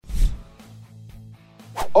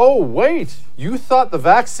Oh, wait, you thought the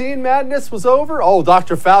vaccine madness was over? Oh,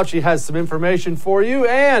 Dr. Fauci has some information for you,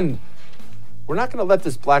 and we're not going to let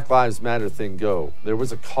this Black Lives Matter thing go. There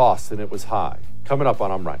was a cost, and it was high. Coming up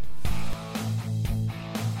on I'm Right.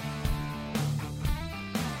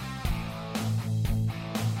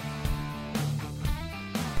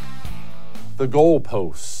 The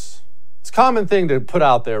goalposts. It's a common thing to put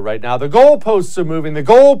out there right now. The goalposts are moving. The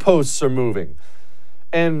goalposts are moving.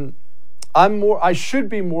 And I should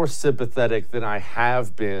be more sympathetic than I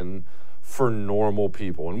have been for normal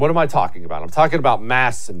people. And what am I talking about? I'm talking about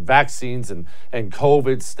masks and vaccines and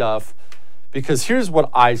COVID stuff, because here's what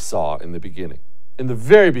I saw in the beginning. In the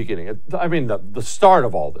very beginning, I mean, the start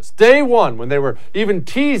of all this. Day one, when they were even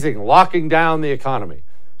teasing locking down the economy.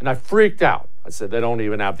 And I freaked out. I said, they don't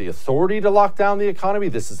even have the authority to lock down the economy.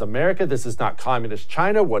 This is America. This is not communist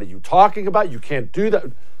China. What are you talking about? You can't do that.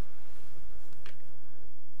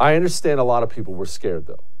 I understand a lot of people were scared,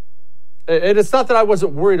 though. And it's not that I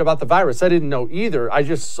wasn't worried about the virus. I didn't know either. I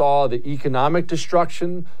just saw the economic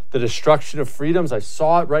destruction, the destruction of freedoms. I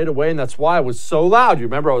saw it right away, and that's why I was so loud. You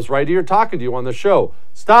remember, I was right here talking to you on the show.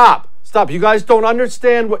 Stop. You guys don't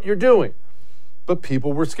understand what you're doing. But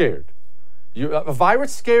people were scared. A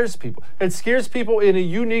virus scares people. It scares people in a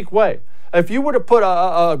unique way. If you were to put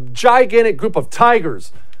a gigantic group of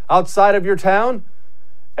tigers outside of your town,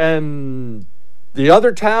 and the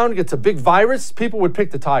other town gets a big virus, people would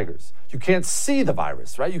pick the tigers. You can't see the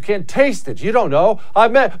virus, right? You can't taste it. You don't know.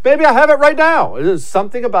 Maybe I have it right now. There's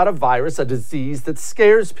something about a virus, a disease that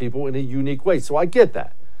scares people in a unique way. So I get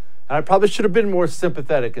that. And I probably should have been more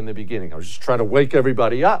sympathetic in the beginning. I was just trying to wake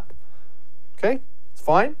everybody up. Okay? It's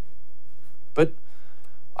fine. But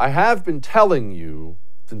I have been telling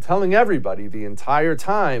everybody the entire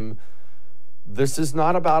time, this is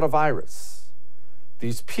not about a virus.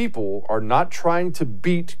 These people are not trying to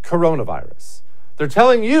beat coronavirus. They're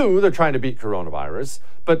telling you they're trying to beat coronavirus,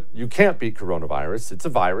 but you can't beat coronavirus. It's a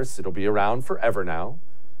virus. It'll be around forever now.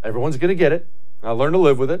 Everyone's going to get it. I'll learn to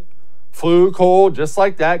live with it. Flu, cold, just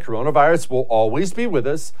like that. Coronavirus will always be with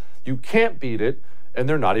us. You can't beat it, and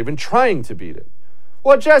they're not even trying to beat it.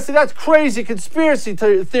 Well, Jesse, that's crazy conspiracy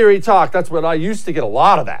theory talk. That's what I used to get a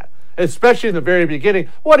lot of that, especially in the very beginning.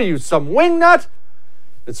 What are you, some wingnut?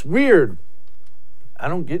 It's weird. I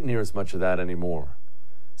don't get near as much of that anymore.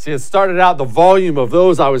 See, it started out, the volume of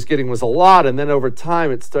those I was getting was a lot, and then over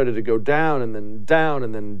time it started to go down, and then down,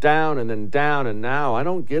 and then down, and then down, and now I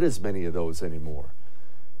don't get as many of those anymore,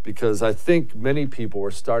 because I think many people are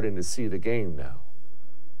starting to see the game now.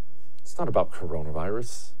 It's not about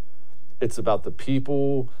coronavirus. It's about the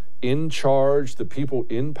people in charge, the people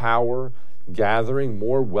in power, gathering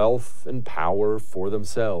more wealth and power for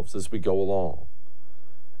themselves as we go along.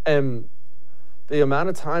 And the amount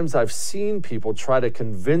of times I've seen people try to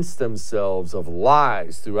convince themselves of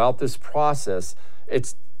lies throughout this process,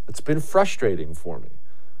 it's been frustrating for me.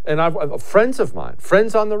 And I've friends of mine,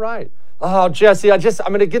 friends on the right. Oh, Jesse, I'm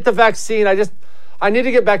going to get the vaccine. I need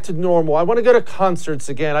to get back to normal. I want to go to concerts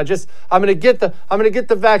again. I'm going to get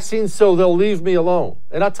the vaccine so they'll leave me alone.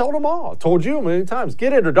 And I told them all. I told you many times,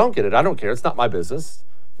 get it or don't get it. I don't care. It's not my business.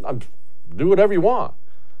 Do whatever you want.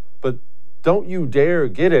 But don't you dare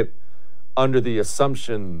get it under the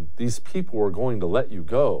assumption these people are going to let you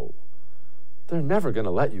go. They're never going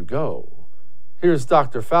to let you go. Here's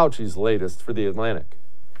Dr. Fauci's latest for The Atlantic.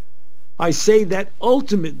 I say that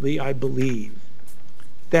ultimately I believe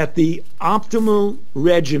that the optimal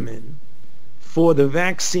regimen for the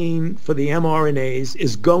vaccine, for the mRNAs,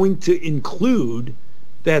 is going to include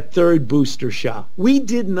that third booster shot. We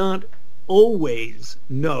did not always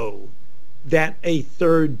know that a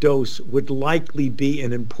third dose would likely be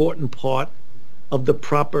an important part of the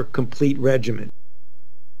proper, complete regimen.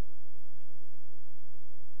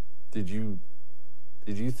 Did you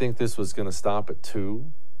think this was going to stop at 2?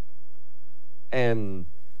 And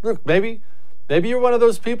look, maybe you're one of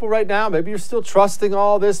those people right now. Maybe you're still trusting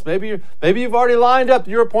all this. Maybe you've already lined up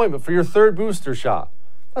your appointment for your third booster shot.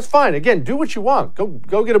 That's fine. Again, do what you want.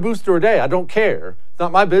 Go get a booster a day. I don't care. It's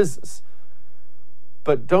not my business.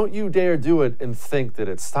 But don't you dare do it and think that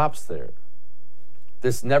it stops there.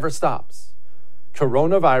 This never stops.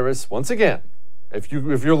 Coronavirus, once again, if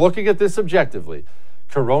you're looking at this objectively,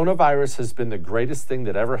 coronavirus has been the greatest thing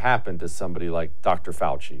that ever happened to somebody like Dr.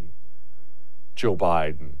 Fauci, Joe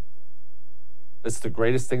Biden. It's the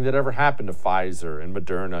greatest thing that ever happened to Pfizer and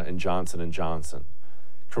Moderna and Johnson & Johnson.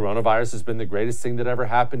 Coronavirus has been the greatest thing that ever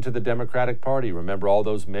happened to the Democratic Party. Remember all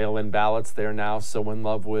those mail-in ballots they're now so in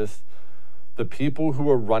love with? The people who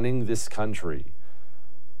are running this country,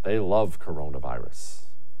 they love coronavirus.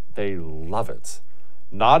 They love it.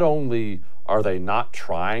 Not only are they not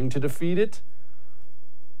trying to defeat it,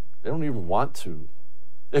 They don't even want to.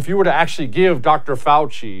 If you were to actually give Dr.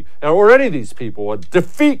 Fauci or any of these people a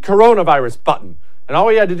defeat coronavirus button, and all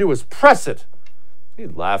he had to do was press it,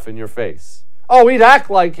 he'd laugh in your face. Oh, he'd act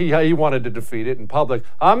like he wanted to defeat it in public.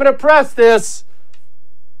 I'm going to press this.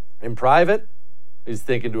 In private, he's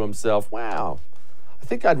thinking to himself, wow, I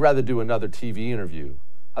think I'd rather do another TV interview.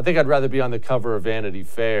 I think I'd rather be on the cover of Vanity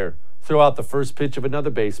Fair, throw out the first pitch of another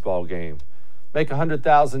baseball game, make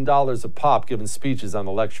 $100,000 a pop giving speeches on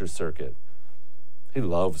the lecture circuit. He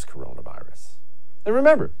loves coronavirus. And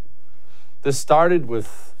remember, this started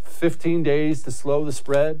with 15 days to slow the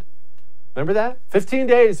spread. Remember that? 15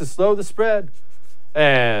 days to slow the spread.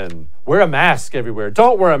 And wear a mask everywhere.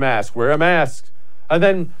 Don't wear a mask. Wear a mask. And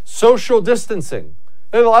then social distancing.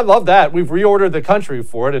 I love that. We've reordered the country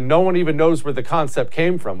for it, and no one even knows where the concept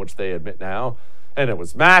came from, which they admit now. And it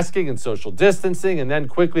was masking and social distancing, and then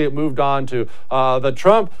quickly it moved on to the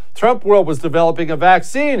Trump world was developing a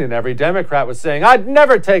vaccine, and every Democrat was saying, I'd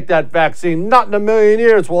never take that vaccine. Not in a million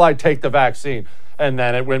years will I take the vaccine. And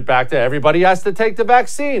then it went back to everybody has to take the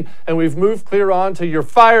vaccine. And we've moved clear on to you're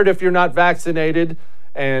fired if you're not vaccinated.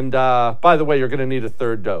 And by the way, you're going to need a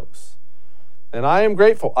third dose. And I am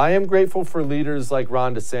grateful. I am grateful for leaders like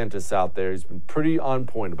Ron DeSantis out there. He's been pretty on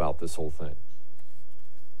point about this whole thing.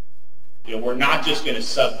 You know, we're not just going to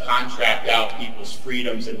subcontract out people's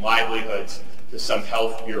freedoms and livelihoods to some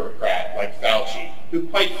health bureaucrat like Fauci, who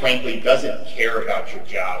quite frankly doesn't care about your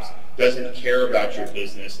jobs, doesn't care about your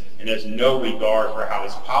business, and has no regard for how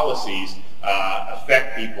his policies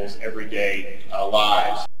affect people's everyday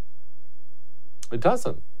lives. It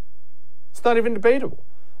doesn't. It's not even debatable.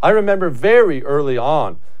 I remember very early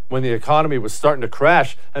on when the economy was starting to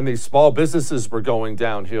crash and these small businesses were going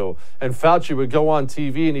downhill, and Fauci would go on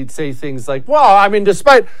TV and he'd say things like, well, I mean,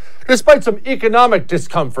 despite some economic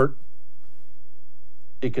discomfort,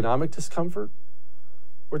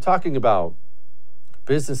 we're talking about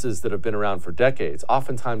businesses that have been around for decades,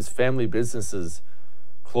 oftentimes family businesses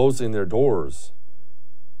closing their doors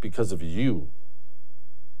because of you.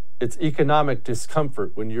 It's economic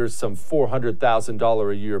discomfort when you're some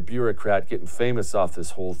 $400,000 a year bureaucrat getting famous off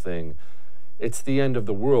this whole thing. It's the end of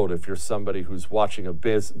the world if you're somebody who's watching a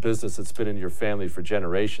business that's been in your family for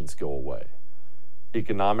generations go away.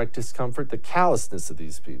 Economic discomfort, the callousness of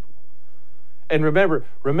these people. And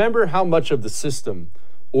remember how much of the system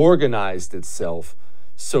organized itself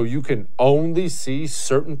so you can only see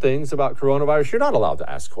certain things about coronavirus. You're not allowed to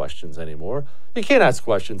ask questions anymore. You can't ask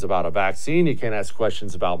questions about a vaccine. You can't ask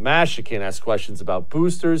questions about masks. You can't ask questions about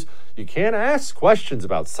boosters. You can't ask questions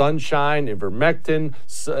about sunshine, ivermectin,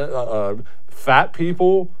 fat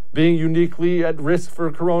people being uniquely at risk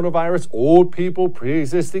for coronavirus, old people,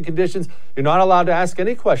 pre-existing conditions. You're not allowed to ask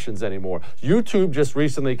any questions anymore. YouTube just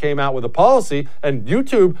recently came out with a policy, and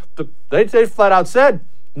YouTube, they flat out said,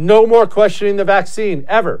 no more questioning the vaccine,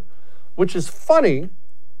 ever. Which is funny,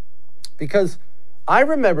 because I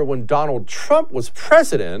remember when Donald Trump was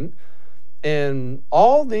president, and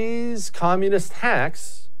all these communist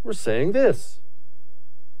hacks were saying this.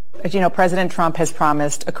 As you know, President Trump has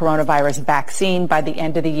promised a coronavirus vaccine by the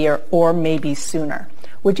end of the year or maybe sooner.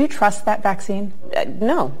 Would you trust that vaccine?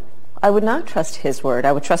 No, I would not trust his word.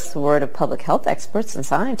 I would trust the word of public health experts and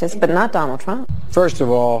scientists, but not Donald Trump. First of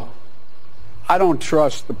all, I don't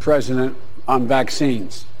trust the president on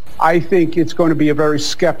vaccines. I think it's going to be a very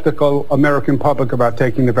skeptical American public about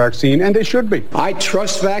taking the vaccine, and they should be. I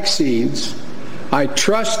trust vaccines. I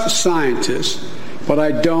trust scientists, but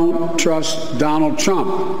I don't trust Donald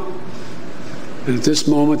Trump. And at this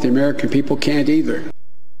moment, the American people can't either.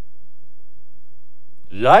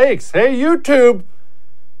 Yikes. Hey, YouTube,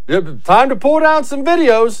 time to pull down some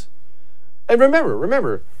videos. And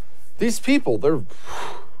remember, these people, they're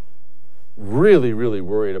really, really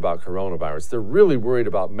worried about coronavirus. They're really worried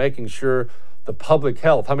about making sure the public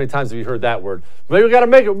health. How many times have you heard that word? Maybe we got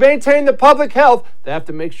to maintain the public health. They have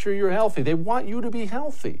to make sure you're healthy. They want you to be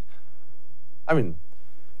healthy. I mean,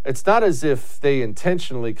 it's not as if they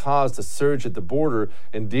intentionally caused a surge at the border,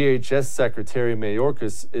 and DHS Secretary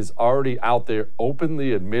Mayorkas is already out there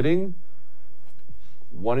openly admitting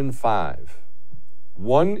 1 in 5.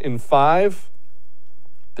 1 in 5,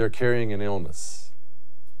 they're carrying an illness.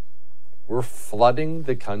 We're flooding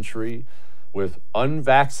the country with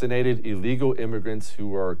unvaccinated illegal immigrants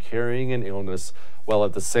who are carrying an illness, while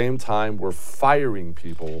at the same time we're firing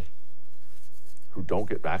people who don't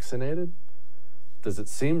get vaccinated? Does it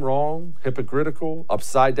seem wrong, hypocritical,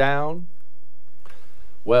 upside down?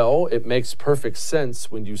 Well, it makes perfect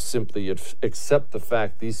sense when you simply accept the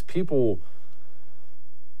fact these people,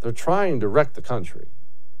 they're trying to wreck the country.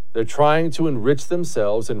 They're trying to enrich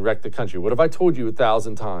themselves and wreck the country. What have I told you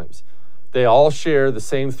 1,000 times? They all share the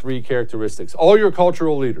same three characteristics. All your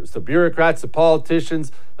cultural leaders, the bureaucrats, the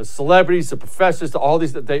politicians, the celebrities, the professors, all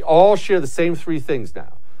these, they all share the same three things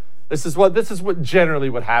now. This is what generally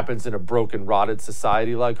what happens in a broken, rotted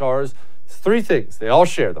society like ours. It's three things. They all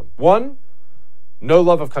share them. One, no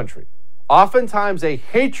love of country. Oftentimes a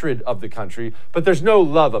hatred of the country, but there's no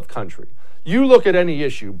love of country. You look at any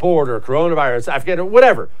issue, border, coronavirus, Afghanistan,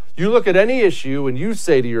 whatever. You look at any issue and you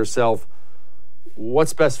say to yourself,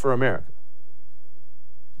 what's best for America?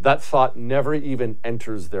 That thought never even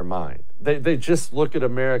enters their mind. They just look at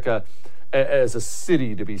America as a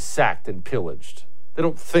city to be sacked and pillaged. They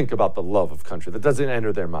don't think about the love of country. That doesn't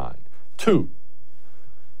enter their mind. Two,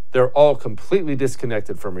 they're all completely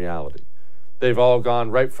disconnected from reality. They've all gone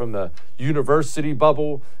right from the university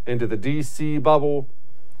bubble into the DC bubble,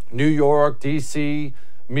 New York, DC,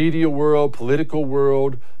 media world, political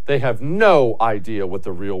world. They have no idea what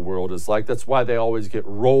the real world is like. That's why they always get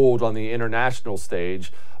rolled on the international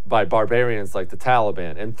stage by barbarians like the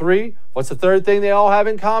Taliban. And three, what's the third thing they all have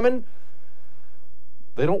in common?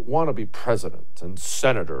 They don't want to be president and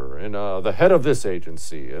senator and the head of this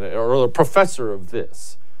agency or a professor of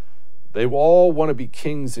this. They all want to be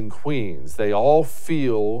kings and queens. They all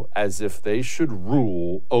feel as if they should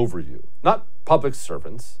rule over you. Not public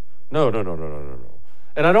servants. No.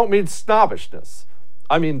 And I don't mean snobbishness.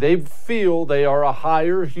 I mean, they feel they are a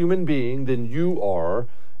higher human being than you are,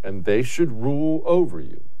 and they should rule over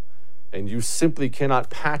you. And you simply cannot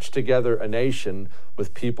patch together a nation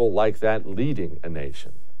with people like that leading a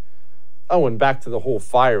nation. Oh, and back to the whole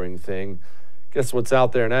firing thing. Guess what's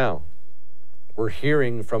out there now? We're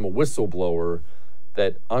hearing from a whistleblower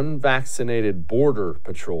that unvaccinated Border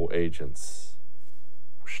Patrol agents,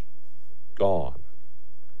 gone.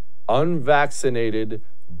 Unvaccinated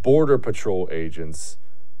Border Patrol agents,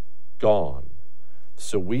 gone.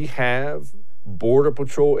 So we have Border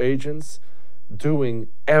Patrol agents doing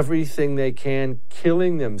everything they can,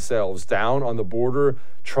 killing themselves down on the border,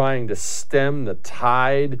 trying to stem the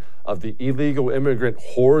tide of the illegal immigrant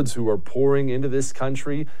hordes who are pouring into this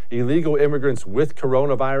country, illegal immigrants with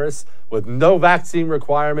coronavirus, with no vaccine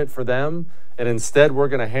requirement for them, and instead we're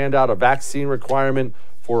going to hand out a vaccine requirement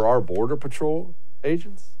for our Border Patrol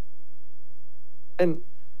agents? And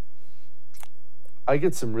I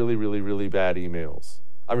get some really bad emails.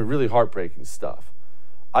 I mean, really heartbreaking stuff.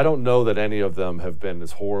 I don't know that any of them have been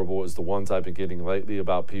as horrible as the ones I've been getting lately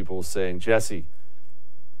about people saying, Jesse,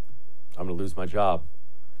 I'm going to lose my job.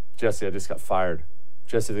 Jesse, I just got fired.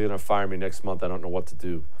 Jesse, they're going to fire me next month. I don't know what to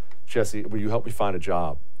do. Jesse, will you help me find a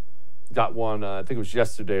job? Got one, I think it was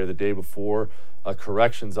yesterday or the day before, a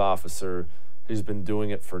corrections officer. He's been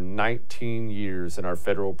doing it for 19 years in our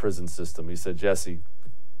federal prison system. He said, Jesse,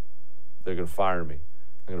 they're going to fire me.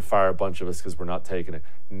 I'm going to fire a bunch of us because we're not taking it.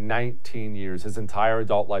 19 years, his entire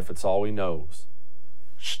adult life, it's all he knows.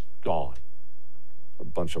 Gone. A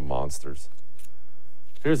bunch of monsters.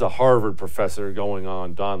 Here's a Harvard professor going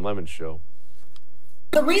on Don Lemon's show.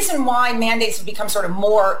 The reason why mandates have become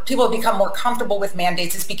people have become more comfortable with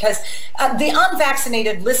mandates is because the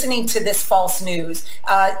unvaccinated listening to this false news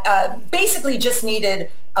basically just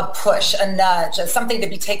needed a push, a nudge, something to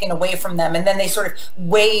be taken away from them. And then they sort of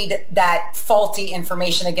weighed that faulty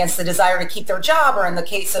information against the desire to keep their job, or in the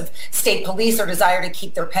case of state police, their desire to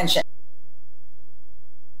keep their pension.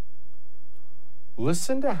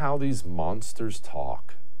 Listen to how these monsters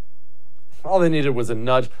talk. All they needed was a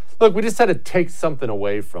nudge. Look, we just had to take something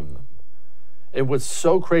away from them. And what's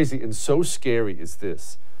so crazy and so scary is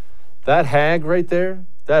this. That hag right there,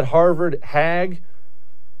 that Harvard hag,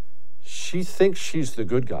 she thinks she's the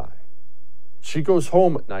good guy. She goes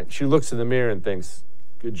home at night, she looks in the mirror and thinks,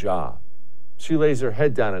 good job. She lays her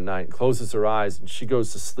head down at night, closes her eyes, and she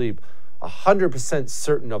goes to sleep 100%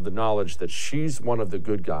 certain of the knowledge that she's one of the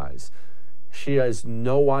good guys. She has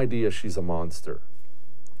no idea she's a monster.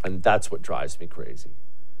 And that's what drives me crazy.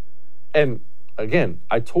 And again,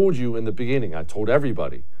 I told you in the beginning, I told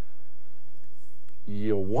everybody,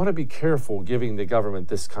 you want to be careful giving the government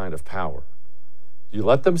this kind of power. You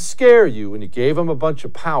let them scare you and you gave them a bunch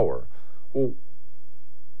of power. Well,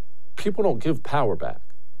 people don't give power back.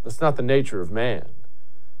 That's not the nature of man.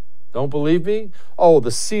 Don't believe me? Oh, the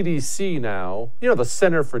CDC now, the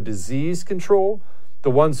Center for Disease Control,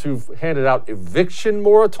 the ones who've handed out eviction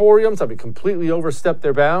moratoriums, completely overstepped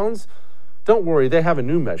their bounds. Don't worry, they have a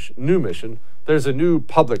new mission. There's a new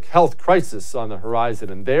public health crisis on the horizon,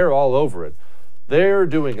 and they're all over it. They're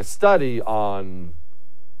doing a study on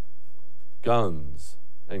guns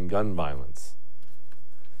and gun violence.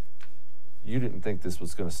 You didn't think this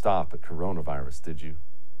was going to stop at coronavirus, did you?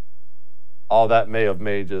 All that may have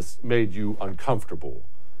made you uncomfortable,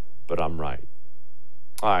 but I'm right.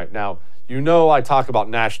 All right, now, You know I talk about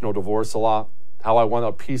national divorce a lot, how I want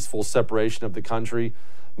a peaceful separation of the country.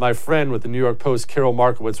 My friend with the New York Post, Carol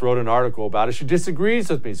Markowitz, wrote an article about it. She disagrees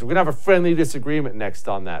with me, so we're going to have a friendly disagreement next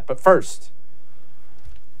on that. But first,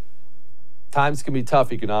 times can be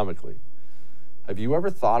tough economically. Have you ever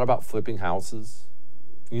thought about flipping houses?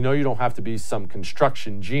 You know you don't have to be some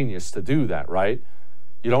construction genius to do that, right?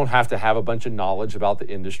 You don't have to have a bunch of knowledge about the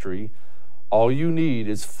industry. All you need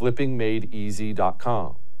is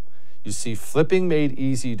flippingmadeeasy.com. You see,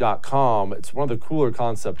 flippingmadeeasy.com, it's one of the cooler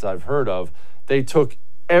concepts I've heard of. They took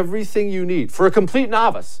everything you need, for a complete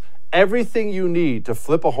novice, everything you need to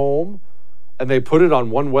flip a home, and they put it on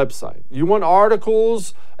one website. You want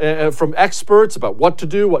articles from experts about what to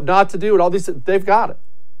do, what not to do, and all these, they've got it.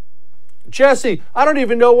 Jesse, I don't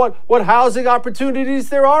even know what housing opportunities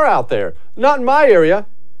there are out there. Not in my area.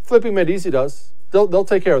 Flipping Made Easy does. They'll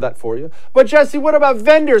take care of that for you. But Jesse, what about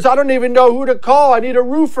vendors? I don't even know who to call. I need a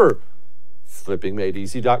roofer.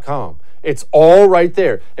 Flippingmadeeasy.com. It's all right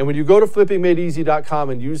there. And when you go to flippingmadeeasy.com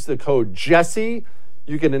and use the code Jesse,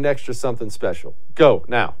 you get an extra something special. Go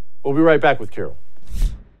now. We'll be right back with Carol.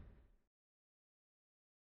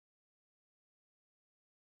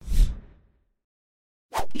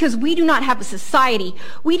 Because we do not have a society,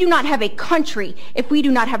 we do not have a country if we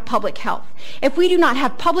do not have public health. If we do not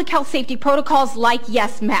have public health safety protocols like,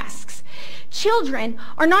 yes, masks. Children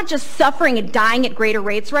are not just suffering and dying at greater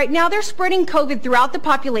rates right now, they're spreading COVID throughout the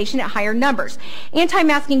population at higher numbers.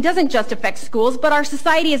 Anti-masking doesn't just affect schools, but our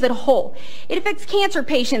society as a whole. It affects cancer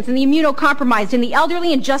patients and the immunocompromised and the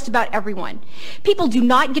elderly and just about everyone. People do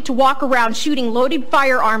not get to walk around shooting loaded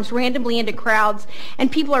firearms randomly into crowds,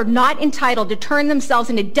 and people are not entitled to turn themselves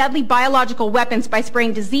into deadly biological weapons by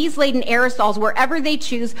spraying disease-laden aerosols wherever they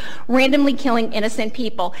choose, randomly killing innocent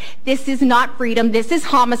people. This is not freedom, this is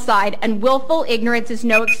homicide, and willful ignorance is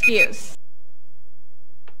no excuse.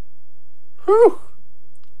 Whew.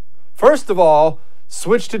 First of all,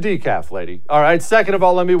 switch to decaf, lady. All right. Second of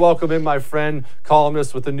all, let me welcome in my friend,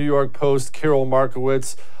 columnist with the New York Post, Carol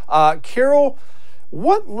Markowitz. Carol,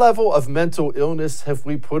 what level of mental illness have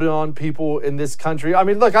we put on people in this country? I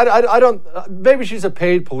mean, look, I don't, maybe she's a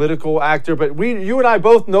paid political actor, but you and I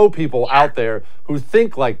both know people out there who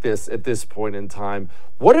think like this at this point in time.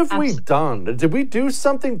 What have we done? Did we do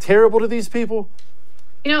something terrible to these people?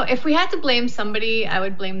 You know, if we had to blame somebody, I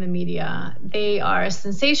would blame the media. They are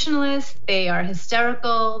sensationalist. They are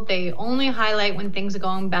hysterical. They only highlight when things are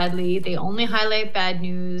going badly. They only highlight bad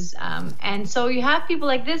news. And so you have people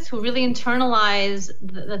like this who really internalize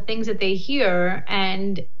the things that they hear,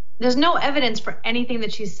 and there's no evidence for anything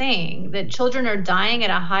that she's saying. That children are dying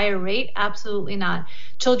at a higher rate? Absolutely not.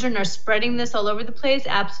 Children are spreading this all over the place?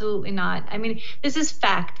 Absolutely not. I mean, this is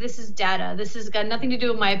fact. This is data. This has got nothing to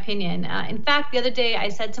do with my opinion. In fact, the other day I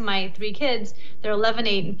said to my 3 kids, they're 11,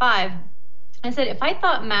 8, and 5, I said, if I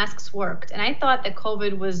thought masks worked and I thought that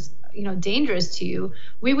COVID was dangerous to you,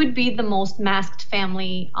 we would be the most masked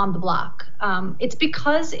family on the block. It's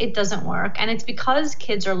because it doesn't work, and it's because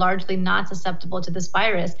kids are largely not susceptible to this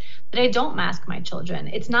virus that I don't mask my children.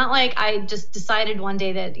 It's not like I just decided one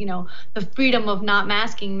day that, the freedom of not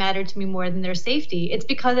masking mattered to me more than their safety. It's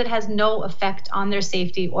because it has no effect on their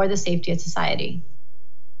safety or the safety of society.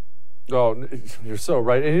 Oh, you're so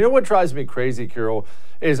right. And you know what drives me crazy, Carol,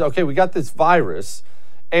 is, okay, we got this virus,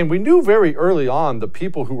 and we knew very early on the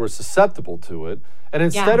people who were susceptible to it. And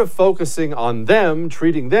instead of focusing on them,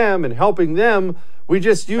 treating them, and helping them, we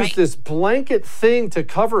just used this blanket thing to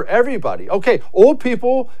cover everybody. Okay, old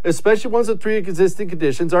people, especially ones with pre-existing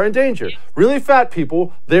conditions, are in danger. Really fat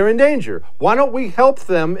people, they're in danger. Why don't we help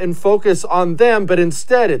them and focus on them? But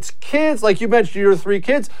instead, it's kids, like you mentioned, your 3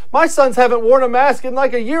 kids. My sons haven't worn a mask in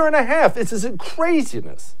like a year and a half. This is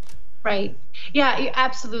craziness. Right. Yeah,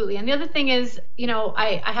 absolutely. And the other thing is,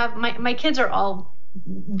 I have my kids are all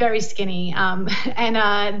very skinny,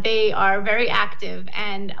 and they are very active.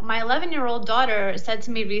 And my 11-year-old daughter said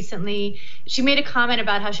to me recently, she made a comment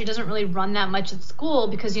about how she doesn't really run that much at school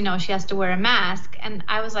because, she has to wear a mask. And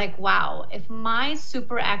I was like, wow, if my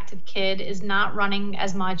super active kid is not running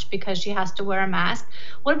as much because she has to wear a mask,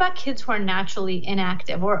 what about kids who are naturally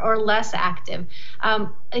inactive or less active?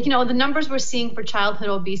 The numbers we're seeing for childhood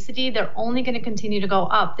obesity, they're only going to continue to go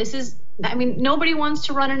up. Nobody wants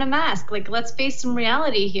to run in a mask. Like, let's face some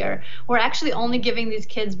reality here. We're actually only giving these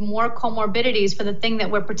kids more comorbidities for the thing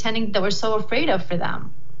that we're pretending that we're so afraid of for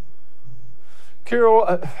them.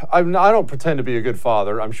 Carol, I don't pretend to be a good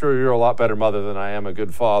father. I'm sure you're a lot better mother than I am a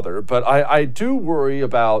good father. But I do worry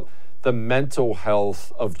about the mental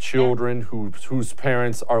health of children whose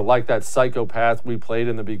parents are like that psychopath we played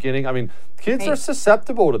in the beginning. I mean, kids are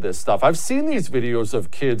susceptible to this stuff. I've seen these videos of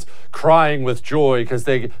kids crying with joy because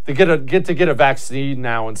they get to get a vaccine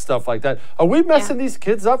now and stuff like that. Are we messing these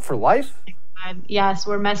kids up for life? Yes,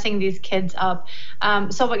 we're messing these kids up.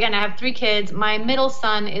 So again, I have 3 kids. My middle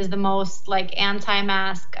son is the most like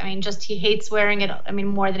anti-mask. I mean, just he hates wearing it. I mean,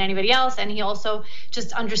 more than anybody else, and he also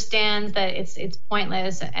just understands that it's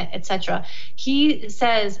pointless, etc. He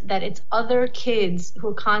says that it's other kids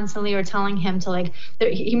who constantly are telling him to like.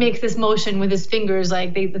 He makes this motion with his fingers,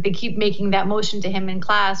 like they keep making that motion to him in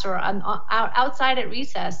class or outside at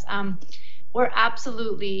recess. We're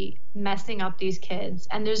absolutely messing up these kids.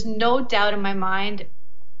 And there's no doubt in my mind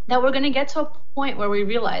that we're going to get to a point where we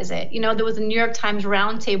realize it. You know, there was a New York Times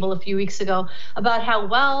roundtable a few weeks ago about how,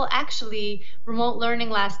 well, actually, remote learning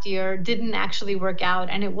last year didn't actually work out,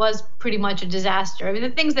 and it was pretty much a disaster. I mean, the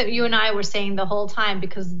things that you and I were saying the whole time,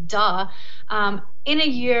 because duh, in a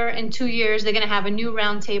year, in 2 years, they're going to have a new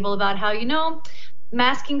roundtable about how, you know,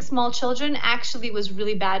 masking small children actually was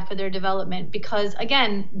really bad for their development because,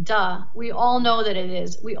 again, duh, we all know that it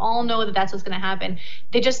is. We all know that that's what's going to happen.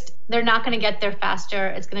 They're not going to get there faster.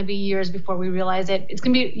 It's going to be years before we realize it. It's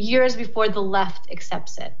going to be years before the left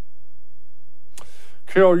accepts it.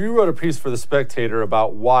 Carol, you wrote a piece for The Spectator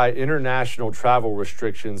about why international travel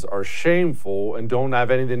restrictions are shameful and don't have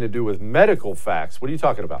anything to do with medical facts. What are you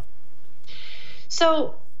talking about?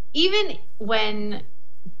 So even when,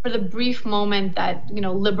 for the brief moment that, you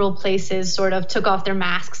know, liberal places sort of took off their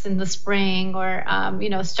masks in the spring or, you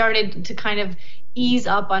know, started to kind of ease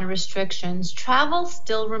up on restrictions, travel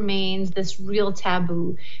still remains this real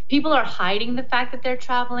taboo. People are hiding the fact that they're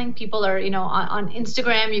traveling. People are, you know, on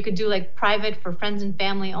Instagram, you could do like private for friends and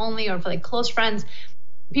family only or for like close friends.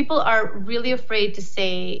 People are really afraid to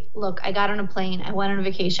say, look, I got on a plane, I went on a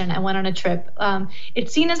vacation, I went on a trip.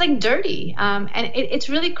 It's seen as like dirty. And it's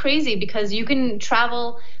really crazy because you can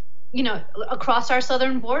travel, you know, across our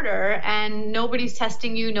southern border and nobody's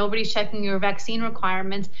testing you, nobody's checking your vaccine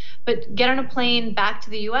requirements, but get on a plane back to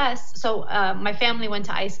the US. So my family went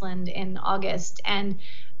to Iceland in August, and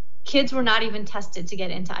kids were not even tested to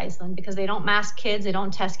get into Iceland because they don't mask kids, they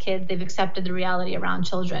don't test kids, they've accepted the reality around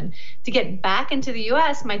children. To get back into the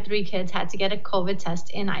US, my 3 kids had to get a COVID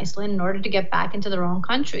test in Iceland in order to get back into their own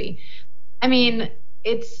country. I mean,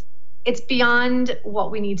 it's beyond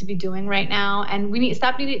what we need to be doing right now, and we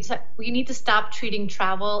need to stop treating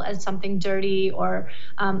travel as something dirty or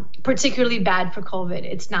particularly bad for COVID.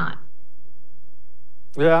 It's not.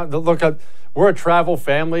 Yeah, look, we're a travel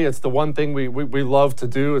family. It's the one thing we love to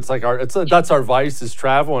do. It's like that's our vice is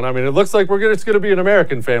travel. And I mean, it looks like it's going to be an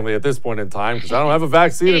American family at this point in time because I don't have a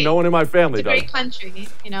vaccine and no one in my family does. It's a great country.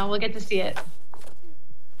 You know, we'll get to see it.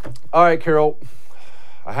 All right, Carol,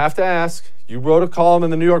 I have to ask. You wrote a column in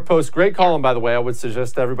the New York Post. Great column, by the way. I would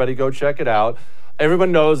suggest everybody go check it out.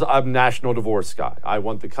 Everyone knows I'm a national divorce guy. I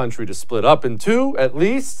want the country to split up in 2 at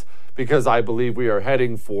least because I believe we are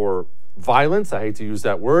heading for violence. I hate to use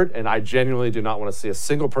that word, and I genuinely do not want to see a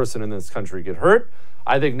single person in this country get hurt.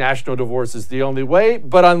 I think national divorce is the only way,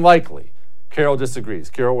 but unlikely. Carol disagrees.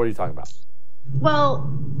 Carol, what are you talking about?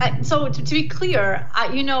 Well, so to be clear,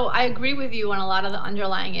 I agree with you on a lot of the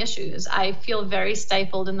underlying issues. I feel very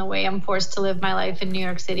stifled in the way I'm forced to live my life in New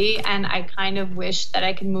York City, and I kind of wish that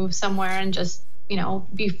I could move somewhere and just, you know,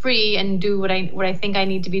 be free and do what I think I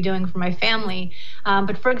need to be doing for my family.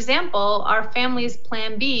 But for example, our family's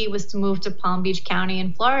plan B was to move to Palm Beach County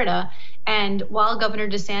in Florida. And while Governor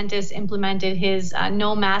DeSantis implemented his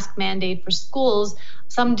no mask mandate for schools,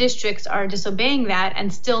 some districts are disobeying that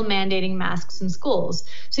and still mandating masks in schools.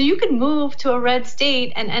 So you could move to a red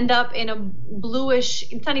state and end up in a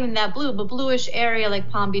bluish, it's not even that blue, but bluish area like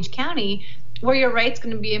Palm Beach County, where your right's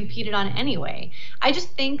going to be impeded on anyway. I just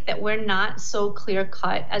think that we're not so clear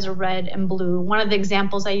cut as a red and blue. One of the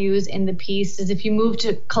examples I use in the piece is if you moved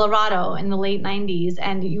to Colorado in the late 90s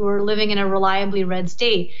and you were living in a reliably red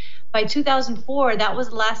state, by 2004, that was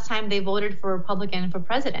the last time they voted for a Republican for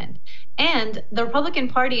president. And the Republican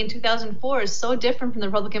Party in 2004 is so different from the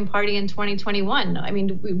Republican Party in 2021. I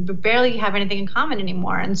mean, we barely have anything in common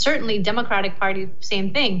anymore. And certainly Democratic Party,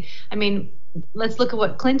 same thing. I mean, let's look at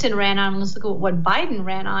what Clinton ran on, let's look at what Biden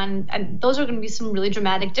ran on, and those are going to be some really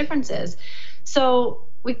dramatic differences. So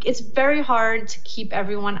it's very hard to keep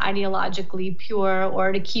everyone ideologically pure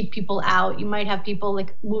or to keep people out. You might have people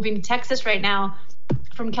like moving to Texas right now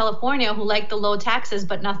from California who like the low taxes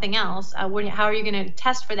but nothing else. How are you going to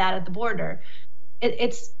test for that at the border?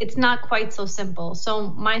 It's not quite so simple. So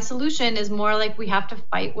my solution is more like we have to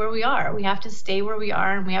fight where we are. We have to stay where we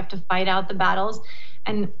are and we have to fight out the battles.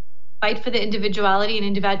 And fight for the individuality and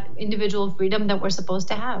individual freedom that we're supposed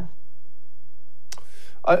to have.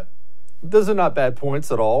 Those are not bad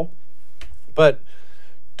points at all. But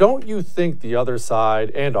don't you think the other side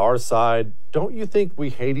and our side, don't you think we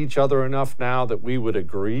hate each other enough now that we would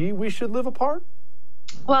agree we should live apart?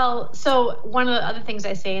 Well, so one of the other things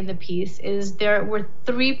I say in the piece is there were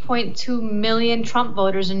 3.2 million Trump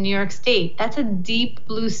voters in New York State. That's a deep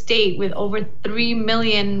blue state with over 3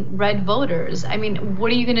 million red voters. I mean,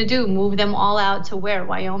 what are you going to do? Move them all out to where?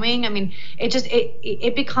 Wyoming? I mean,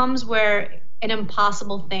 it becomes an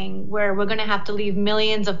impossible thing where we're going to have to leave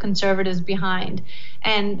millions of conservatives behind.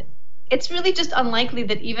 And it's really just unlikely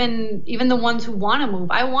that even the ones who want to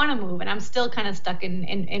move, I want to move, and I'm still kind of stuck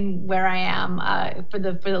in where I am for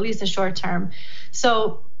at least the short term.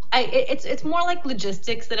 So it's more like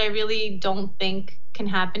logistics that I really don't think can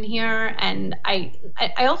happen here. And I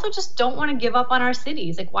also just don't want to give up on our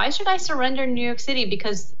cities. Like, why should I surrender New York City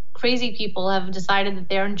because crazy people have decided that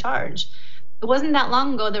they're in charge? It wasn't that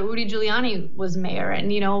long ago that Rudy Giuliani was mayor, and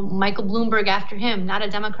Michael Bloomberg after him, not a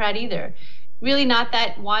Democrat either. Really not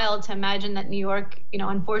that wild to imagine that New York,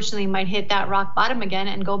 unfortunately might hit that rock bottom again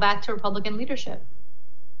and go back to Republican leadership.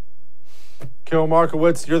 Carol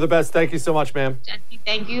Markowitz, you're the best. Thank you so much, ma'am. Jesse,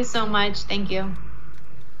 thank you so much. Thank you.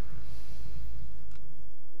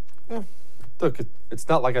 Yeah. Look, it's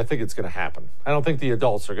not like I think it's going to happen. I don't think the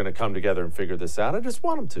adults are going to come together and figure this out. I just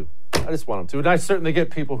want them to. And I certainly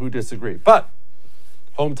get people who disagree. But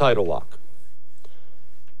home title lock.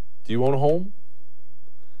 Do you own a home?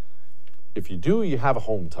 If you do, you have a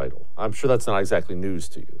home title. I'm sure that's not exactly news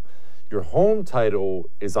to you. Your home title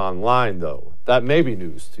is online, though. That may be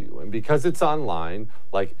news to you. And because it's online,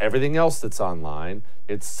 like everything else that's online,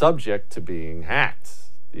 it's subject to being hacked.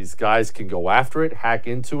 These guys can go after it, hack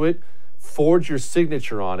into it, forge your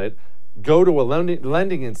signature on it, go to a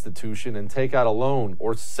lending institution and take out a loan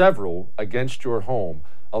or several against your home,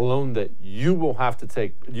 a loan that you will have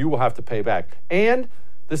to pay back. And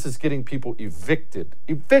this is getting people evicted.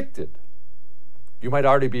 You might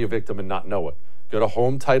already be a victim and not know it. Go to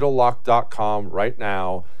HomeTitleLock.com right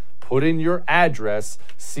now. Put in your address.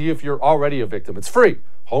 See if you're already a victim. It's free.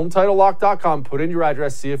 HomeTitleLock.com. Put in your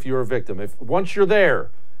address. See if you're a victim. Once you're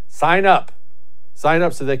there, sign up. Sign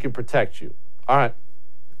up so they can protect you. All right.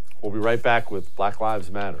 We'll be right back with Black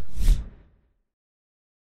Lives Matter.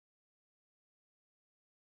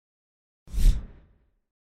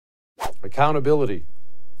 Accountability.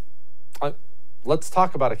 Let's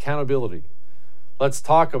talk about accountability. Let's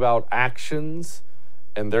talk about actions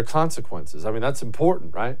and their consequences. I mean, that's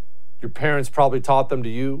important, right? Your parents probably taught them to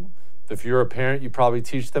you. If you're a parent, you probably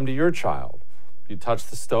teach them to your child. If you touch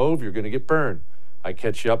the stove, you're going to get burned. I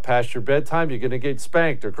catch you up past your bedtime, you're going to get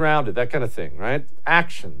spanked or grounded, that kind of thing, right?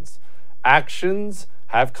 Actions. Actions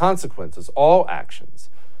have consequences, all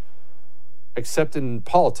actions, except in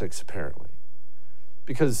politics, apparently.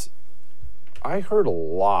 Because I heard a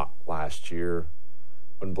lot last year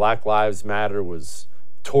when Black Lives Matter was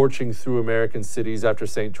torching through American cities after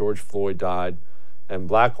St. George Floyd died, and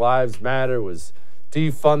Black Lives Matter was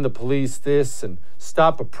defund the police this and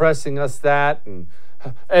stop oppressing us that and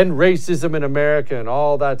end racism in America and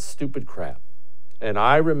all that stupid crap. And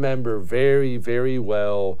I remember very, very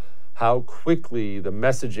well how quickly the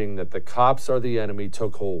messaging that the cops are the enemy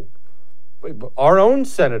took hold. Our own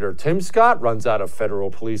Senator Tim Scott runs out a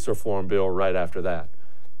federal police reform bill right after that.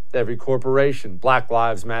 Every corporation, Black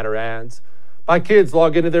Lives Matter ads. My kids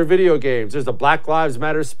log into their video games. There's a Black Lives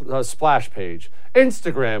Matter splash page.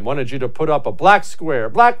 Instagram wanted you to put up a black square.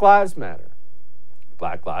 Black Lives Matter.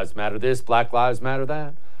 Black Lives Matter this, Black Lives Matter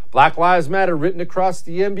that. Black Lives Matter written across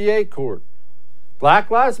the NBA court.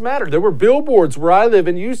 Black Lives Matter. There were billboards where I live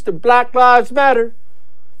in Houston. Black Lives Matter.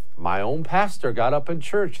 My own pastor got up in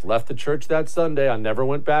church, left the church that Sunday. I never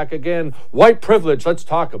went back again. White privilege, let's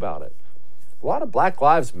talk about it. A lot of Black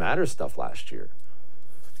Lives Matter stuff last year.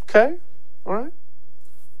 Okay, all right.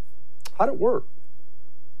 How'd it work?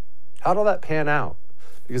 How'd all that pan out?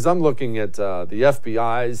 Because I'm looking at the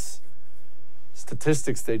FBI's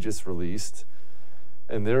statistics they just released,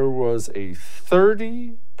 and there was a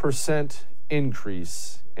 30%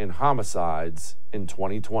 increase in homicides in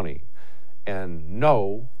 2020. And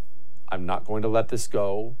no, I'm not going to let this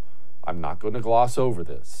go. I'm not going to gloss over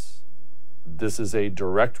this. This is a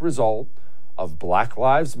direct result of Black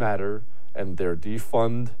Lives Matter and their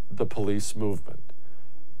defund the police movement.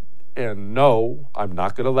 And no, I'm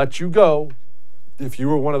not going to let you go. If you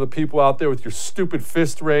were one of the people out there with your stupid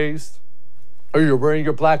fist raised, or you're wearing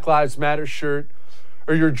your Black Lives Matter shirt,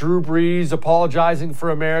 or you're Drew Brees apologizing for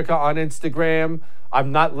America on Instagram,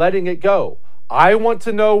 I'm not letting it go. I want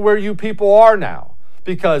to know where you people are now,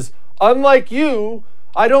 because unlike you,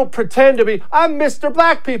 I don't pretend to be. I'm Mr.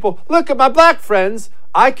 Black people. Look at my black friends.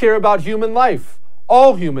 I care about human life,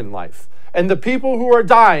 all human life. And the people who are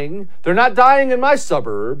dying, they're not dying in my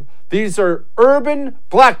suburb. These are urban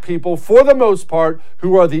black people, for the most part,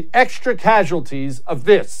 who are the extra casualties of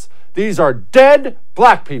this. These are dead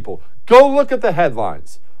black people. Go look at the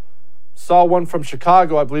headlines. Saw one from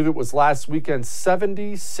Chicago, I believe it was last weekend,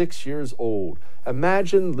 76 years old.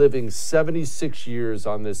 Imagine living 76 years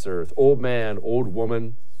on this earth. Old man, old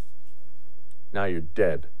woman. Now you're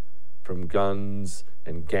dead from guns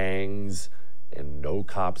and gangs and no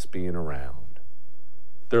cops being around.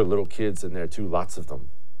 There are little kids in there too, lots of them.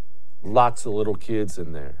 Lots of little kids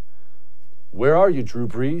in there. Where are you, Drew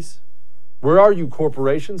Brees? Where are you,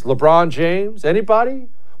 corporations? LeBron James? Anybody?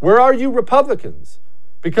 Where are you, Republicans?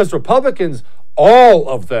 Because Republicans, all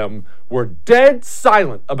of them, were dead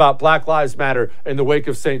silent about Black Lives Matter in the wake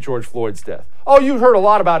of St. George Floyd's death. Oh, you heard a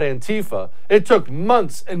lot about Antifa. It took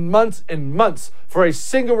months and months and months for a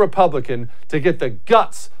single Republican to get the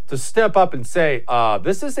guts to step up and say,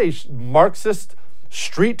 this is a Marxist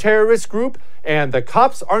street terrorist group, and the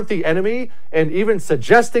cops aren't the enemy, and even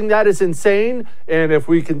suggesting that is insane, and if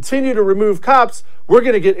we continue to remove cops, we're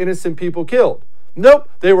going to get innocent people killed. Nope,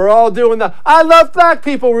 they were all doing the I love black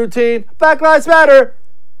people routine. Black Lives Matter.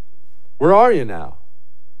 Where are you now?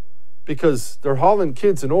 Because they're hauling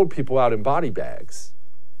kids and old people out in body bags.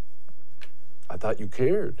 I thought you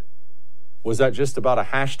cared. Was that just about a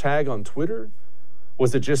hashtag on Twitter?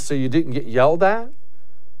 Was it just so you didn't get yelled at?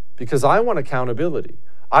 Because I want accountability.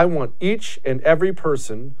 I want each and every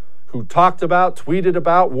person who talked about, tweeted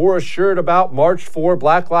about, wore a shirt about, marched for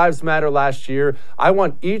Black Lives Matter last year. I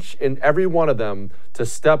want each and every one of them to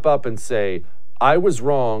step up and say, I was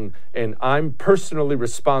wrong and I'm personally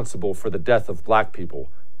responsible for the death of black people,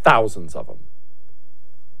 thousands of them.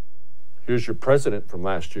 Here's your president from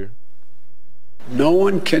last year. No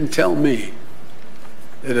one can tell me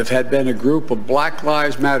that if had been a group of Black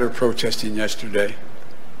Lives Matter protesting yesterday,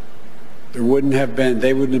 they wouldn't have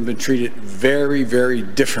been treated very, very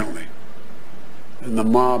differently than the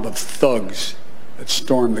mob of thugs that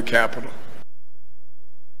stormed the Capitol.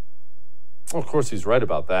 Well, of course, he's right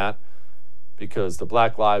about that, because the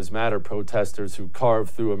Black Lives Matter protesters who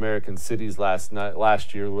carved through American cities last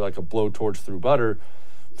year were like a blowtorch through butter.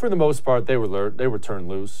 For the most part, they were turned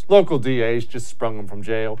loose. Local DAs just sprung them from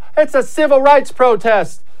jail. It's a civil rights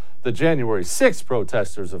protest. The January 6th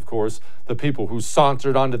protesters, of course, the people who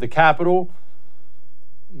sauntered onto the Capitol,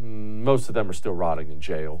 most of them are still rotting in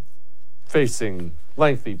jail, facing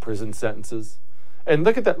lengthy prison sentences. And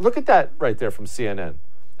look at that right there from CNN.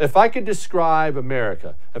 If I could describe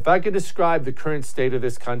America, if I could describe the current state of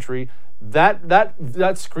this country, that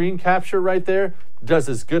screen capture right there does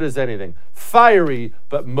as good as anything. Fiery,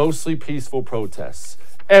 but mostly peaceful protests.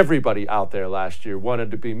 Everybody out there last year wanted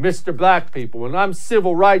to be Mr. Black people, and I'm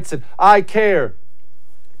civil rights, and I care.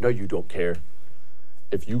 No, you don't care.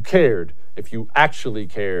 If you cared, if you actually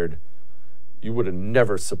cared, you would have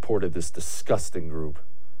never supported this disgusting group.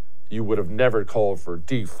 You would have never called for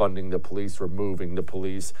defunding the police, removing the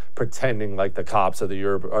police, pretending like the cops are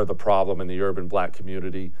the problem in the urban black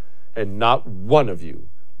community. And not one of you,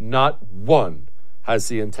 not one, has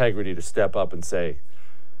the integrity to step up and say,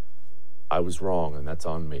 I was wrong, and that's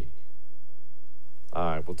on me.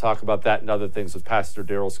 All right, we'll talk about that and other things with Pastor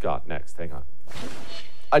Daryl Scott next. Hang on.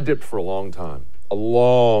 I dipped for a long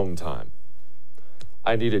time.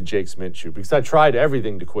 I needed Jake's Mint Chew because I tried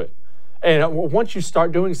everything to quit. And once you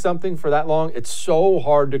start doing something for that long, it's so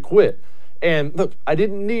hard to quit. And look, I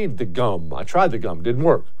didn't need the gum. I tried the gum. It didn't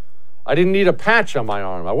work. I didn't need a patch on my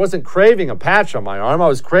arm. I wasn't craving a patch on my arm. I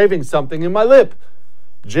was craving something in my lip.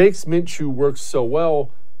 Jake's Mint Chew works so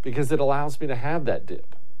well because it allows me to have that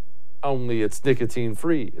dip. Only it's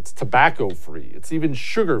nicotine-free. It's tobacco-free. It's even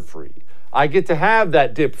sugar-free. I get to have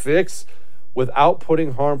that dip fix without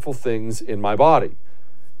putting harmful things in my body.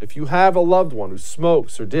 If you have a loved one who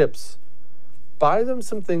smokes or dips, buy them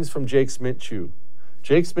some things from Jake's Mint Chew.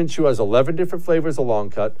 Jake's Mint Chew has 11 different flavors of long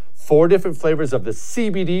cut, 4 different flavors of the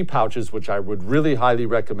CBD pouches, which I would really highly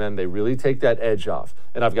recommend. They really take that edge off.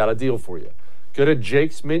 And I've got a deal for you. Go to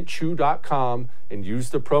jakesmintchew.com and use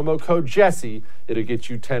the promo code Jesse. It'll get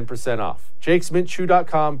you 10% off.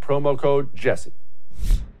 jakesmintchew.com, promo code Jesse.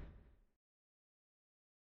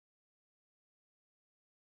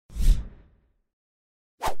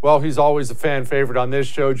 Well, he's always a fan favorite on this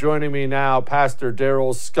show. Joining me now, Pastor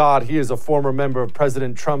Daryl Scott. He is a former member of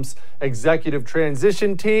President Trump's executive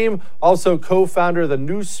transition team, also co-founder of the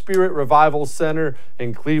New Spirit Revival Center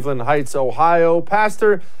in Cleveland Heights, Ohio.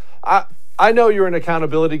 Pastor, I I know you're an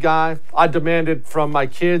accountability guy. I demand it from my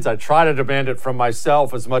kids. I try to demand it from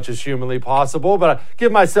myself as much as humanly possible, but I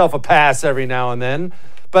give myself a pass every now and then.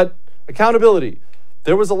 But accountability.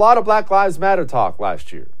 There was a lot of Black Lives Matter talk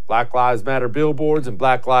last year. Black Lives Matter billboards and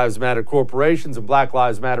Black Lives Matter corporations and Black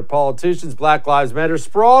Lives Matter politicians. Black Lives Matter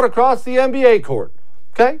sprawled across the NBA court.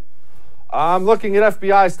 Okay? I'm looking at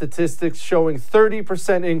FBI statistics showing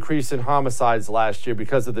 30% increase in homicides last year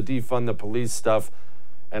because of the defund the police stuff.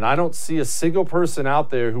 And I don't see a single person out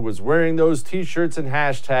there who was wearing those T-shirts and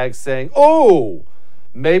hashtags saying, oh,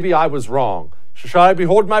 maybe I was wrong. Should I be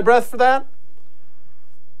holding my breath for that?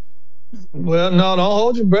 Well, no, don't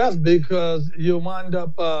hold your breath because you'll wind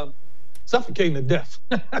up suffocating to death.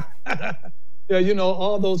 Yeah, you know,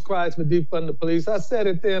 all those cries for defund the police. I said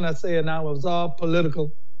it then, I say it now. It was all political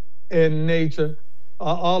in nature.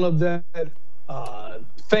 All of that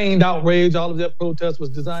feigned outrage, all of that protest was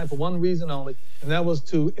designed for one reason only, and that was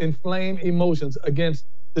to inflame emotions against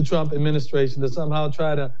the Trump administration, to somehow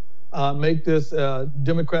try to make this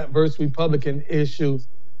Democrat versus Republican issue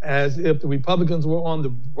as if the Republicans were on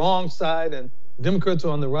the wrong side and Democrats are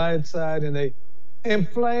on the right side, and they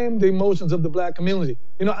inflamed the emotions of the Black community.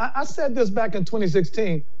 You know, I said this back in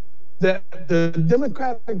 2016, that the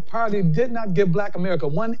Democratic Party did not give Black America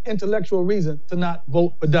one intellectual reason to not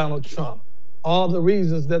vote for Donald Trump. All the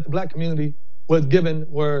reasons that the Black community was given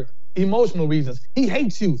were emotional reasons. He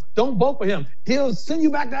hates you. Don't vote for him. He'll send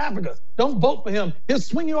you back to Africa. Don't vote for him. He'll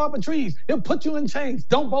swing you off of trees. He'll put you in chains.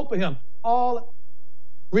 Don't vote for him. All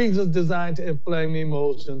reasons designed to inflame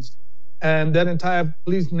emotions. And that entire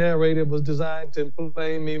police narrative was designed to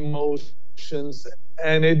inflame emotions.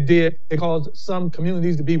 And it did. It caused some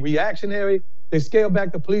communities to be reactionary. They scaled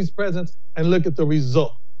back the police presence, and look at the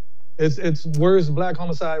result. It's worse. Black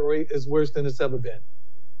homicide rate is worse than it's ever been.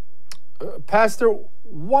 Pastor,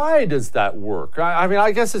 why does that work? I mean,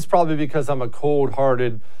 I guess it's probably because I'm a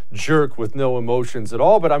cold-hearted jerk with no emotions at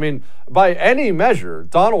all. But I mean, by any measure,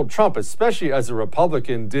 Donald Trump, especially as a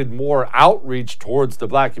Republican, did more outreach towards the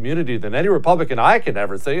Black community than any Republican I can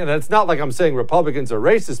ever say. And it's not like I'm saying Republicans are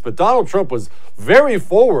racist, but Donald Trump was very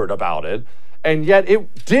forward about it. And yet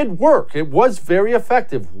it did work. It was very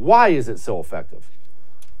effective. Why is it so effective?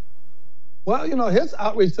 Well, you know, his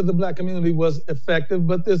outreach to the Black community was effective,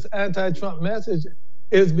 but this anti-Trump message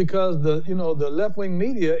is because the left-wing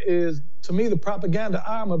media is, to me, the propaganda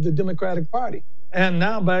arm of the Democratic Party, and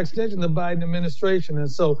now by extension the Biden administration. And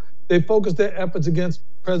so they focused their efforts against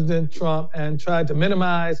President Trump and tried to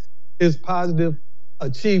minimize his positive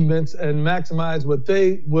achievements and maximize what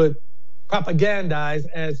they would propagandize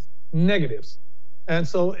as negatives. And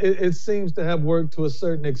so it seems to have worked to a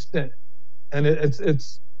certain extent, and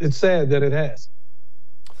it's sad that it has.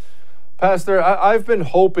 Pastor, I've been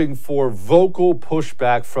hoping for vocal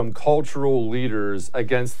pushback from cultural leaders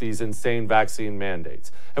against these insane vaccine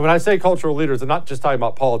mandates. And when I say cultural leaders, I'm not just talking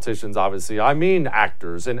about politicians, obviously. I mean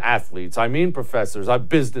actors and athletes. I mean professors. I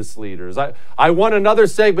business leaders. I want another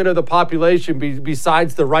segment of the population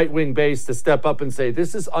besides the right-wing base to step up and say,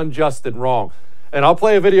 this is unjust and wrong. And I'll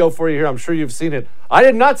play a video for you here. I'm sure you've seen it. I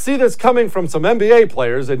did not see this coming from some NBA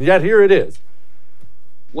players, and yet here it is.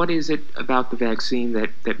 What is it about the vaccine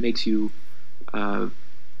that makes you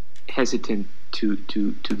hesitant to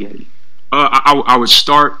get it? I would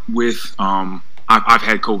start with I've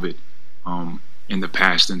had COVID in the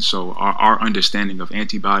past, and so our understanding of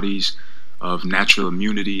antibodies, of natural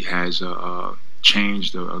immunity has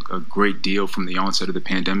changed a great deal from the onset of the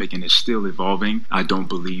pandemic, and is still evolving. I don't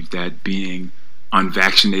believe that being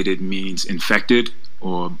unvaccinated means infected,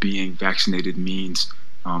 or being vaccinated means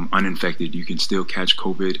uninfected. You can still catch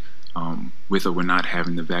COVID with or without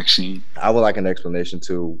having the vaccine. I would like an explanation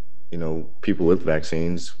to, people with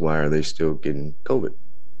vaccines. Why are they still getting COVID?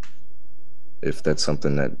 If that's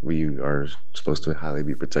something that we are supposed to highly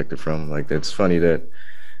be protected from. Like, it's funny that,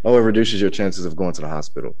 it reduces your chances of going to the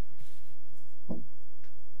hospital.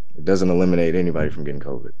 It doesn't eliminate anybody from getting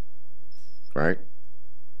COVID, right?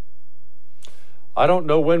 I don't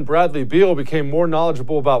know when Bradley Beal became more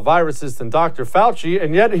knowledgeable about viruses than Dr. Fauci,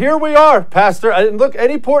 and yet here we are, Pastor. And look,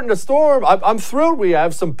 any port in a storm, I'm thrilled we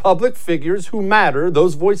have some public figures who matter,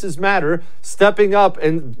 those voices matter, stepping up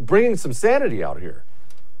and bringing some sanity out here.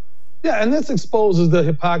 Yeah, and this exposes the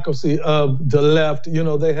hypocrisy of the left.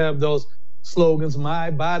 They have those slogans,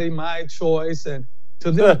 my body, my choice, and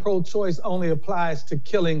to them, pro-choice only applies to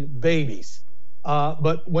killing babies.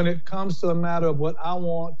 But when it comes to a matter of what I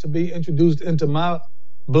want to be introduced into my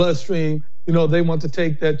bloodstream, they want to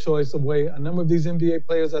take that choice away. A number of these NBA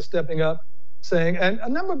players are stepping up, saying, and a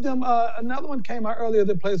number of them, another one came out earlier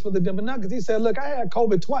that plays for the Denver Nuggets. He said, look, I had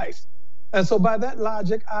COVID twice. And so by that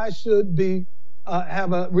logic, I should be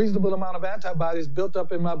have a reasonable amount of antibodies built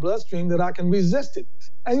up in my bloodstream that I can resist it.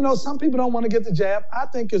 And, you know, some people don't want to get the jab. I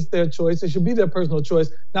think it's their choice. It should be their personal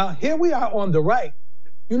choice. Now, here we are on the right.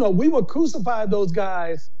 You know, we will crucify those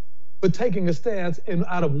guys for taking a stance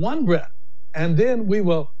out of one breath. And then we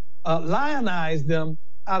will lionize them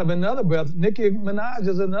out of another breath. Nicki Minaj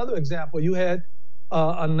is another example. You had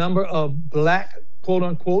a number of black, quote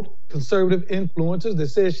unquote, conservative influencers that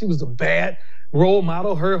said she was a bad role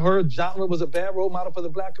model. Her genre was a bad role model for the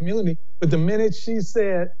black community. But the minute she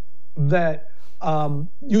said that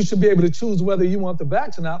you should be able to choose whether you want the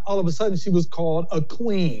vaccine or not, all of a sudden she was called a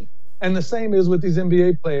queen. And the same is with these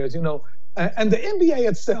NBA players, you know. And the NBA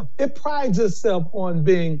itself, it prides itself on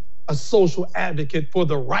being a social advocate for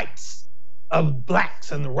the rights of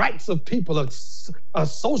blacks and the rights of people, a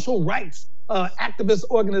social rights activist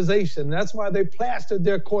organization. That's why they plastered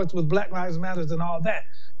their courts with Black Lives Matter and all that.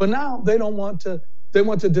 But now they want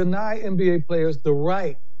to deny NBA players the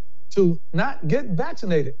right to not get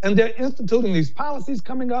vaccinated. And they're instituting these policies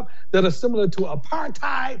coming up that are similar to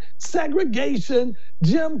apartheid, segregation,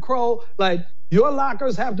 Jim Crow. Like, your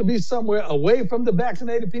lockers have to be somewhere away from the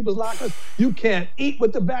vaccinated people's lockers. You can't eat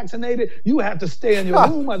with the vaccinated. You have to stay in your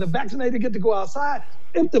room while the vaccinated get to go outside.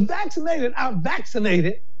 If the vaccinated are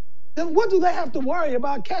vaccinated, then what do they have to worry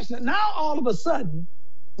about catching it? Now, all of a sudden,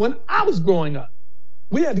 when I was growing up,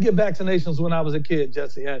 we had to get vaccinations when I was a kid,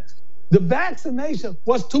 Jesse. And the vaccination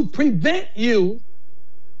was to prevent you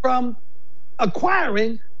from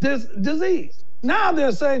acquiring this disease. Now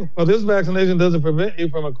they're saying, well, this vaccination doesn't prevent you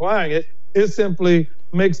from acquiring it. It simply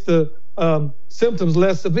makes the symptoms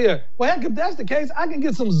less severe. Well, heck, if that's the case, I can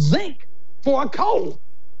get some zinc for a cold,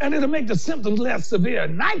 and it'll make the symptoms less severe.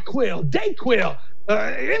 NyQuil, DayQuil,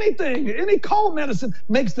 anything, any cold medicine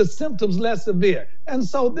makes the symptoms less severe. And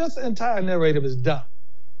so this entire narrative is dumb.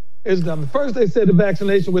 It's dumb. First, they said the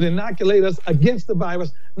vaccination would inoculate us against the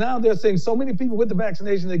virus. Now they're saying so many people with the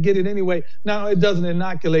vaccination that get it anyway. Now it doesn't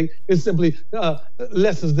inoculate. It simply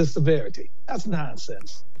lessens the severity. That's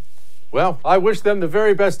nonsense. Well, I wish them the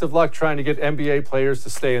very best of luck trying to get NBA players to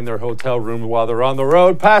stay in their hotel room while they're on the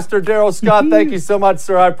road. Pastor Darrell Scott, thank you so much,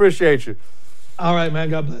 sir. I appreciate you. All right, man.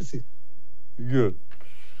 God bless you. Good.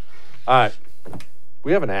 All right.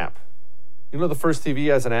 We have an app. You know the First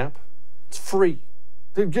TV has an app? It's free.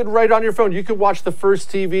 Get right on your phone. You can watch the First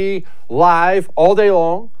TV live all day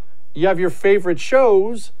long. You have your favorite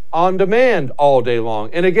shows on demand all day long.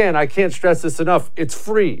 And again, I can't stress this enough. It's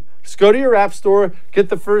free. Just go to your app store, get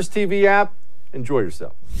the First TV app, enjoy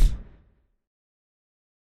yourself.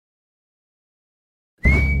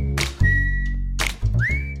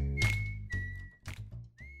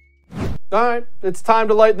 All right, it's time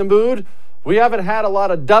to lighten the mood. We haven't had a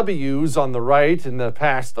lot of W's on the right in the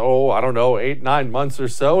past, 8-9 months or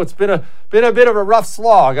so. It's been a bit of a rough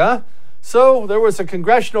slog, huh? So there was a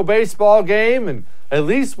congressional baseball game, and at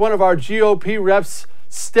least one of our GOP reps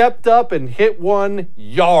stepped up and hit one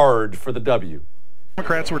yard for the W.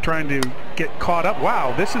 Democrats were trying to get caught up.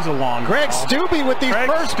 Wow, this is a long Greg ball. Stubbe with the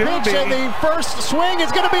first pitch, and the first swing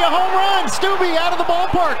is going to be a home run. Stubbe out of the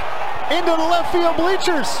ballpark into the left field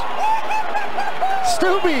bleachers.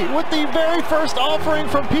 Stubbe with the very first offering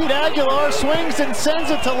from Pete Aguilar swings and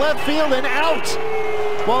sends it to left field and out.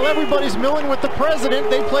 While everybody's milling with the president,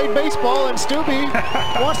 they played baseball, and Stubbe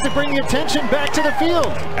wants to bring the attention back to the field.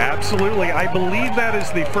 Absolutely. I believe that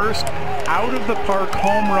is the first out-of-the-park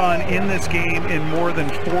home run in this game in more than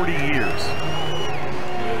 40 years.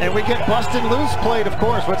 And we get busted loose played, of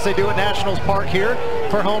course, which they do at Nationals Park here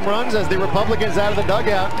for home runs as the Republicans out of the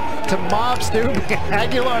dugout to mob Stubbe.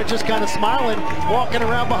 Aguilar just kind of smiling, walking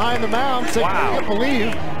around behind the mound, saying, wow. I can't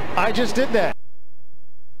believe I just did that.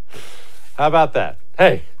 How about that?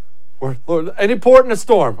 Hey, we're any port in a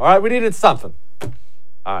storm, all right? We needed something.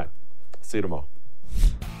 All right, see you tomorrow.